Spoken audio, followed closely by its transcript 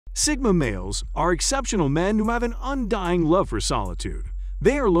Sigma males are exceptional men who have an undying love for solitude.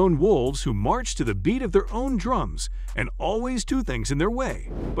 They are lone wolves who march to the beat of their own drums and always do things in their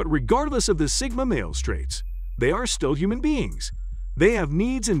way. But regardless of the Sigma male's traits, they are still human beings. They have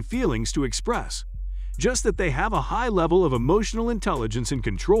needs and feelings to express. Just that they have a high level of emotional intelligence and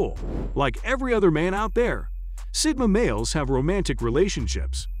control. Like every other man out there, Sigma males have romantic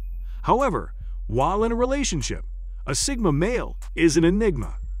relationships. However, while in a relationship, a Sigma male is an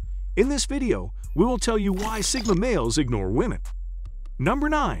enigma. In this video, we will tell you why Sigma males ignore women. Number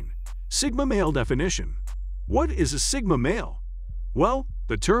 9. Sigma male definition. What is a Sigma male? Well,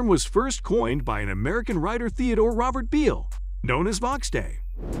 the term was first coined by an American writer Theodore Robert Beale, known as Vox Day.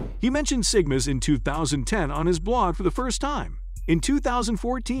 He mentioned Sigmas in 2010 on his blog for the first time. In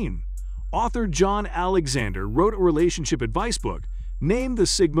 2014, author John Alexander wrote a relationship advice book named The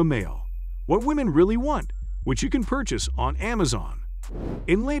Sigma Male: What Women Really Want, which you can purchase on Amazon.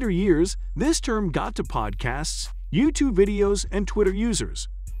 In later years, this term got to podcasts, YouTube videos, and Twitter users.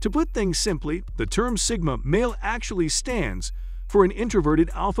 To put things simply, the term Sigma male actually stands for an introverted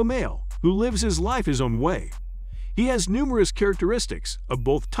alpha male who lives his life his own way. He has numerous characteristics of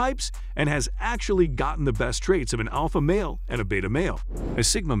both types and has actually gotten the best traits of an alpha male and a beta male. A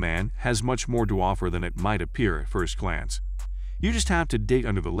Sigma man has much more to offer than it might appear at first glance. You just have to dig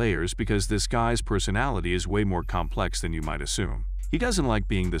under the layers because this guy's personality is way more complex than you might assume. He doesn't like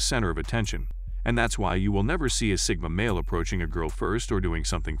being the center of attention, and that's why you will never see a Sigma male approaching a girl first or doing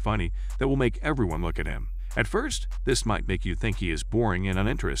something funny that will make everyone look at him. At first, this might make you think he is boring and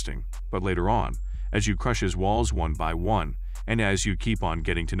uninteresting, but later on, as you crush his walls one by one, and as you keep on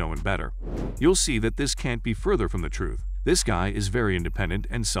getting to know him better, you'll see that this can't be further from the truth. This guy is very independent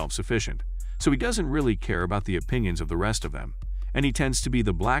and self-sufficient, so he doesn't really care about the opinions of the rest of them, and he tends to be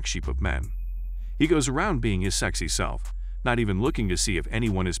the black sheep of men. He goes around being his sexy self, not even looking to see if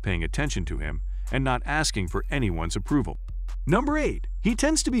anyone is paying attention to him, and not asking for anyone's approval. Number 8. He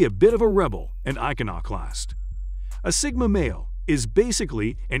tends to be a bit of a rebel and iconoclast. A Sigma male is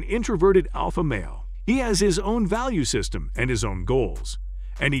basically an introverted alpha male. He has his own value system and his own goals,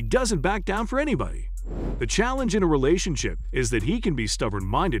 and he doesn't back down for anybody. The challenge in a relationship is that he can be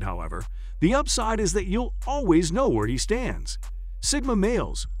stubborn-minded, however. The upside is that you'll always know where he stands. Sigma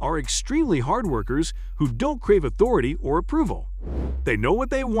males are extremely hard workers who don't crave authority or approval. They know what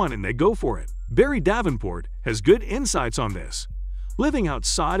they want and they go for it. Barry Davenport has good insights on this. Living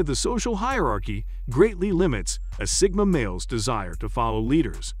outside of the social hierarchy greatly limits a Sigma male's desire to follow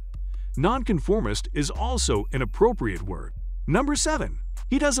leaders. Nonconformist is also an appropriate word. Number 7.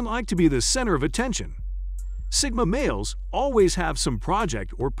 He doesn't like to be the center of attention. Sigma males always have some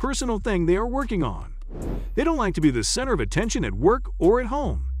project or personal thing they are working on. They don't like to be the center of attention at work or at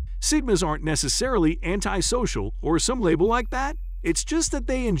home. Sigmas aren't necessarily antisocial or some label like that. It's just that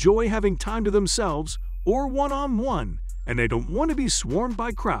they enjoy having time to themselves or one-on-one, and they don't want to be swarmed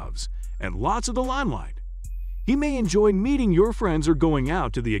by crowds and lots of the limelight. He may enjoy meeting your friends or going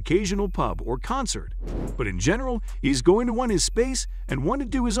out to the occasional pub or concert, but in general, he's going to want his space and want to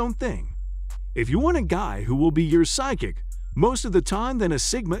do his own thing. If you want a guy who will be your sidekick most of the time, then a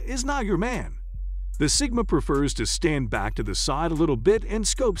Sigma is not your man. The Sigma prefers to stand back to the side a little bit and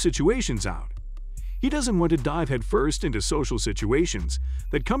scope situations out. He doesn't want to dive headfirst into social situations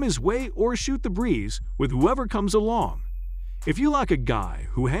that come his way or shoot the breeze with whoever comes along. If you like a guy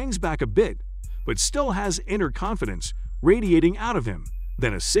who hangs back a bit but still has inner confidence radiating out of him,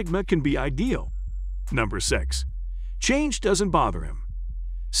 then a Sigma can be ideal. Number 6. Change doesn't bother him.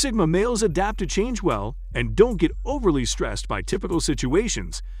 Sigma males adapt to change well and don't get overly stressed by typical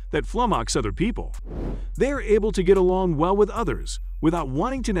situations that flummox other people. They are able to get along well with others without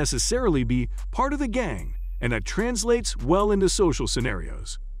wanting to necessarily be part of the gang, and that translates well into social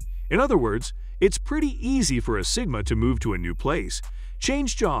scenarios. In other words, it's pretty easy for a Sigma to move to a new place,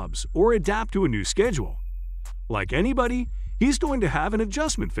 change jobs, or adapt to a new schedule. Like anybody, he's going to have an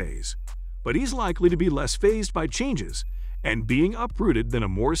adjustment phase, but he's likely to be less fazed by changes and being uprooted than a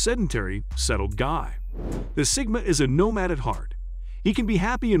more sedentary, settled guy. The Sigma is a nomad at heart. He can be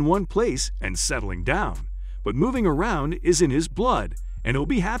happy in one place and settling down, but moving around is in his blood, and he'll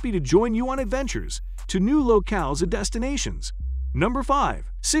be happy to join you on adventures to new locales and destinations. Number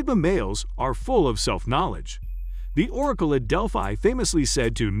 5. Sigma males are full of self-knowledge. The Oracle at Delphi famously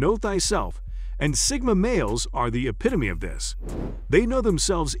said to know thyself, and Sigma males are the epitome of this. They know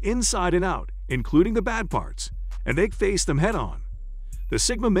themselves inside and out, including the bad parts, and they face them head-on. The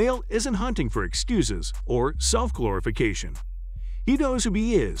Sigma male isn't hunting for excuses or self-glorification. He knows who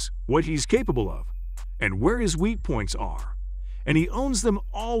he is, what he's capable of, and where his weak points are. and he owns them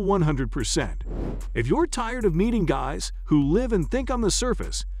all 100%. If you're tired of meeting guys who live and think on the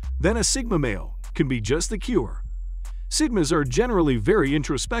surface, then a Sigma male can be just the cure. Sigmas are generally very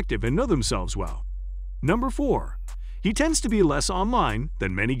introspective and know themselves well. Number 4. He tends to be less online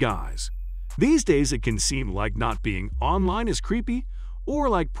than many guys. These days it can seem like not being online is creepy or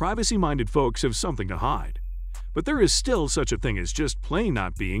like privacy-minded folks have something to hide. But there is still such a thing as just plain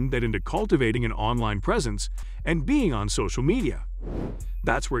not being that into cultivating an online presence and being on social media.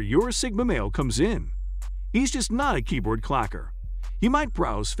 That's where your Sigma male comes in. He's just not a keyboard clacker. He might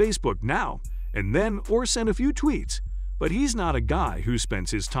browse Facebook now and then or send a few tweets, but he's not a guy who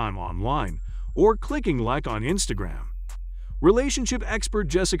spends his time online or clicking like on Instagram. Relationship expert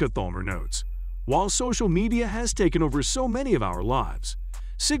Jessica Thalmer notes, while social media has taken over so many of our lives,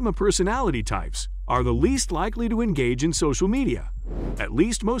 Sigma personality types are the least likely to engage in social media, at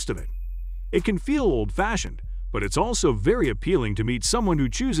least most of it. It can feel old-fashioned, but it's also very appealing to meet someone who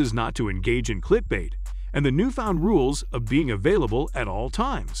chooses not to engage in clickbait and the newfound rules of being available at all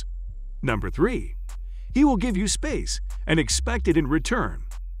times. Number 3. He will give you space and expect it in return.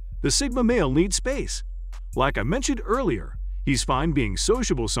 The Sigma male needs space. Like I mentioned earlier, he's fine being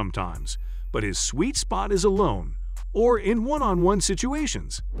sociable sometimes, but his sweet spot is alone or in one-on-one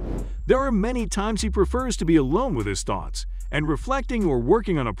situations. There are many times he prefers to be alone with his thoughts and reflecting or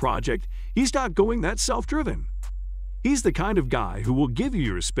working on a project. He's not going that self-driven. He's the kind of guy who will give you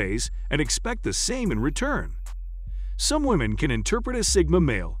your space and expect the same in return. Some women can interpret a Sigma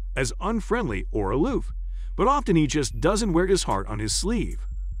male as unfriendly or aloof, but often he just doesn't wear his heart on his sleeve.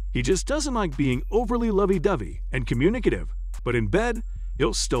 He just doesn't like being overly lovey-dovey and communicative, but in bed,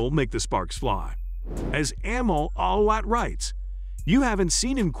 he'll still make the sparks fly. As Amal Alawat writes, you haven't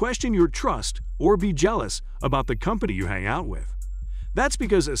seen him question your trust or be jealous about the company you hang out with. That's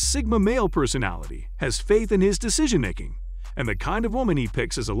because a Sigma male personality has faith in his decision-making and the kind of woman he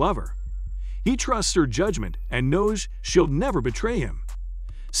picks as a lover. He trusts her judgment and knows she'll never betray him.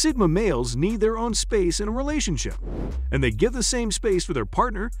 Sigma males need their own space in a relationship, and they give the same space for their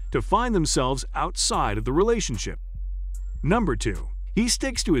partner to find themselves outside of the relationship. Number 2. He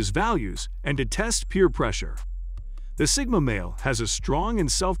sticks to his values and detests peer pressure. The Sigma male has a strong and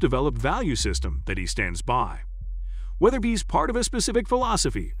self-developed value system that he stands by. Whether he's part of a specific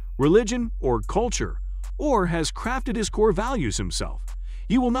philosophy, religion, or culture, or has crafted his core values himself,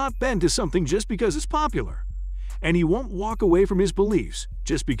 he will not bend to something just because it's popular. And he won't walk away from his beliefs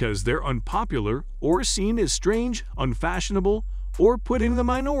just because they're unpopular or seen as strange, unfashionable, or put in the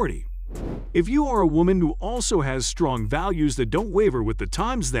minority. If you are a woman who also has strong values that don't waver with the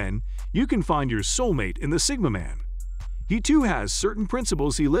times, then you can find your soulmate in the Sigma man. He too has certain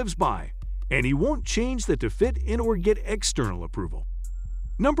principles he lives by, and he won't change that to fit in or get external approval.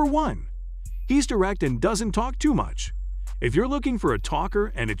 Number 1. He's direct and doesn't talk too much. If you're looking for a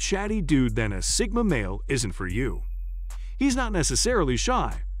talker and a chatty dude, then a Sigma male isn't for you. He's not necessarily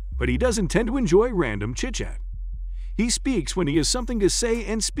shy, but he doesn't tend to enjoy random chit-chat. He speaks when he has something to say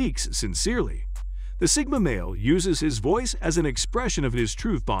and speaks sincerely. The Sigma male uses his voice as an expression of his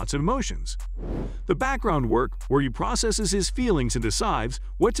true thoughts and emotions. The background work where he processes his feelings and decides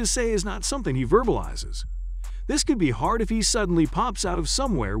what to say is not something he verbalizes. This can be hard if he suddenly pops out of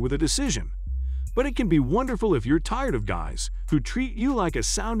somewhere with a decision. But it can be wonderful if you're tired of guys who treat you like a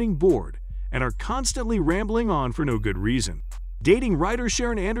sounding board and are constantly rambling on for no good reason. Dating writer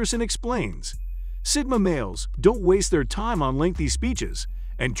Sharon Anderson explains, Sigma males don't waste their time on lengthy speeches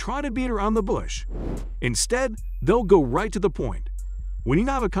and try to beat around the bush. Instead, they'll go right to the point. When you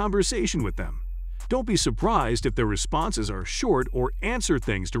have a conversation with them, don't be surprised if their responses are short or answer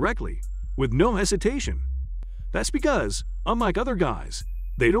things directly, with no hesitation. That's because, unlike other guys,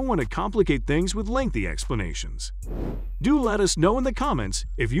 they don't want to complicate things with lengthy explanations. Do let us know in the comments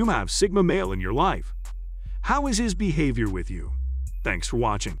if you have Sigma male in your life. How is his behavior with you? Thanks for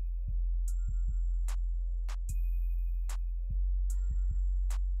watching.